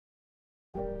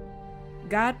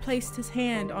God placed His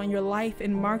hand on your life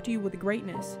and marked you with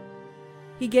greatness.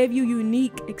 He gave you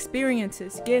unique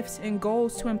experiences, gifts, and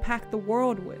goals to impact the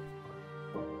world with.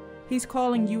 He's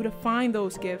calling you to find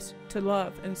those gifts to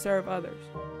love and serve others.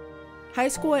 High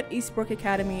school at Eastbrook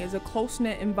Academy is a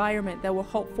close-knit environment that will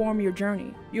help form your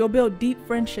journey. You'll build deep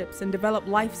friendships and develop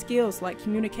life skills like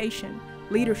communication,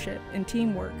 leadership, and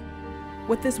teamwork.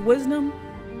 With this wisdom,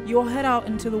 you'll head out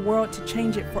into the world to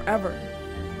change it forever.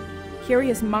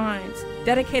 Curious minds,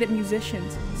 dedicated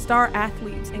musicians, star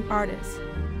athletes, and artists.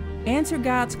 Answer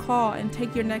God's call and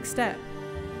take your next step.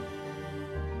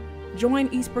 Join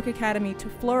Eastbrook Academy to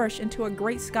flourish into a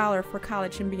great scholar for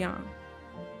college and beyond.